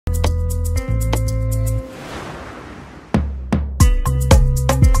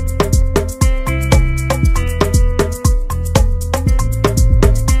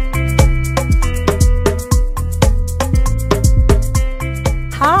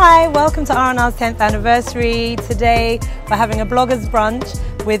Hi, welcome to R&R's 10th anniversary. Today we're having a bloggers brunch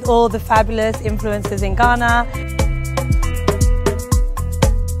with all the fabulous influencers in Ghana.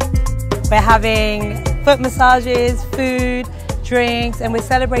 We're having foot massages, food, drinks, and we're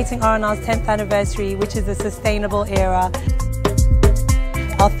celebrating R&R's 10th anniversary, which is a sustainable era.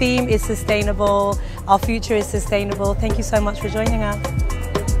 Our theme is sustainable, our future is sustainable. Thank you so much for joining us.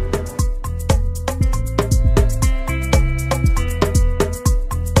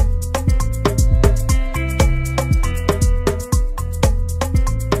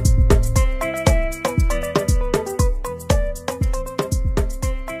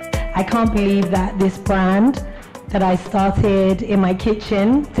 I can't believe that this brand that I started in my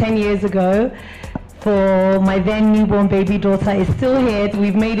kitchen 10 years ago for my then newborn baby daughter is still here.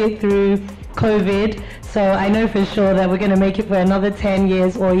 We've made it through COVID, so I know for sure that we're going to make it for another 10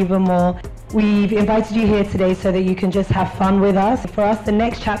 years or even more. We've invited you here today so that you can just have fun with us. For us, the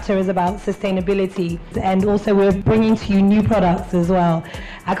next chapter is about sustainability, and also we're bringing to you new products as well.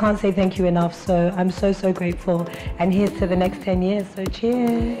 I can't say thank you enough, so I'm so grateful. And here's to the next 10 years, so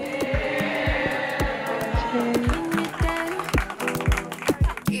cheers. Cheers.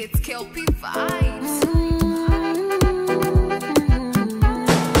 It's Kelpie Vibe.